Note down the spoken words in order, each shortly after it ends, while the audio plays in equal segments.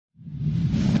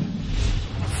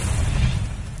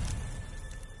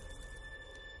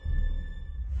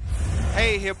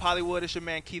Hey, Hip Hollywood, it's your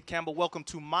man Keith Campbell. Welcome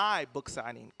to my book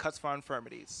signing, Cuts for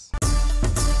Infirmities.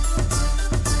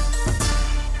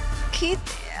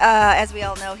 Keith, as we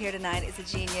all know here tonight, is a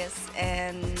genius,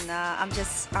 and I'm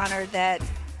just honored that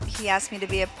he asked me to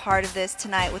be a part of this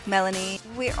tonight with Melanie.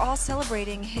 We're all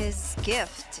celebrating his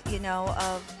gift, you know,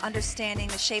 of understanding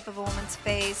the shape of a woman's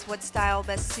face, what style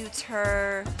best suits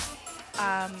her,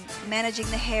 managing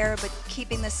the hair but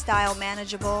keeping the style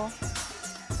manageable,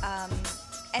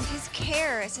 and his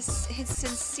care, his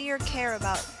sincere care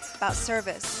about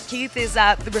service. Keith is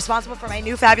responsible for my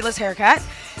new fabulous haircut.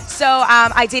 So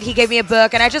he gave me a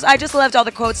book, and I just loved all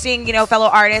the quotes, seeing, you know, fellow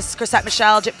artists, Chrisette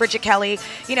Michele, Bridget,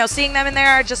 you know, seeing them in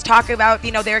there, just talking about,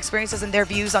 you know, their experiences and their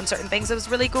views on certain things. It was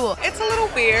really cool. It's a little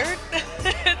weird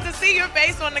to see your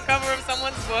face on the cover of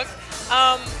someone's book.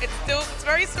 It's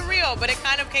very surreal, but it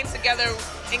kind of came together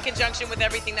in conjunction with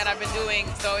everything that I've been doing.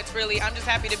 So I'm just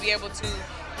happy to be able to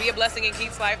be a blessing in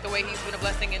Keith's life the way he's been a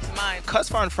blessing into mine. Cuts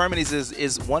for Infirmities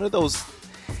is one of those,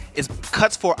 is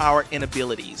cuts for our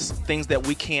inabilities, things that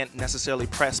we can't necessarily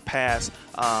press past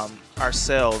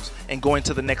ourselves and going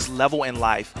to the next level in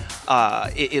life.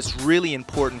 It's really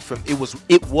important it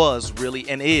was really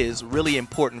and is really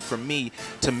important for me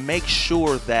to make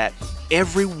sure that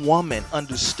every woman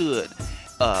understood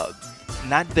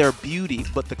not their beauty,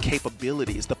 but the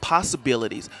capabilities, the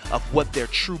possibilities of what their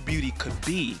true beauty could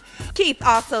be. Keith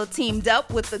also teamed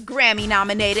up with the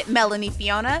Grammy-nominated Melanie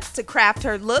Fiona to craft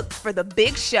her look for the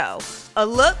big show. A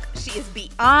look she is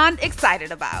beyond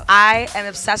excited about. I am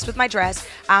obsessed with my dress.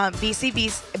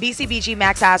 BCBG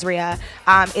Max Azria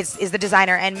is the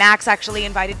designer, and Max actually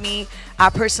invited me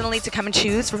personally to come and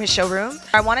choose from his showroom.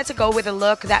 I wanted to go with a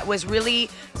look that was really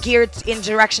geared in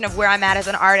direction of where I'm at as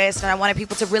an artist, and I wanted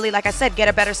people to really, like I said, get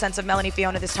a better sense of Melanie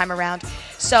Fiona this time around.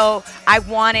 So I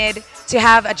wanted to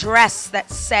have a dress that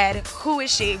said, who is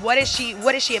she? What is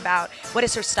she about? What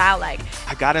is her style like?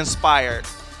 I got inspired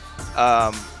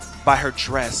by her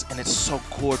dress, and it's so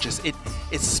gorgeous. It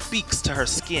speaks to her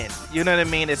skin. You know what I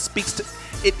mean? It speaks to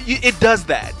it does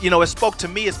that. You know, it spoke to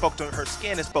me, it spoke to her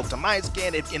skin, it spoke to my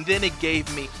skin, and then it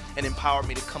gave me and empowered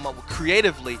me to come up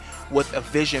creatively with a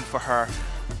vision for her.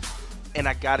 And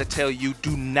I gotta tell you, you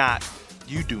do not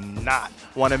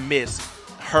want to miss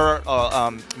her,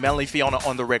 Melanie Fiona,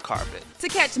 on the red carpet. To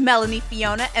catch Melanie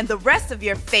Fiona and the rest of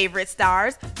your favorite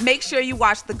stars, make sure you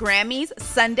watch the Grammys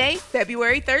Sunday,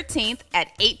 February 13th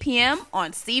at 8 p.m.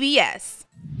 on CBS.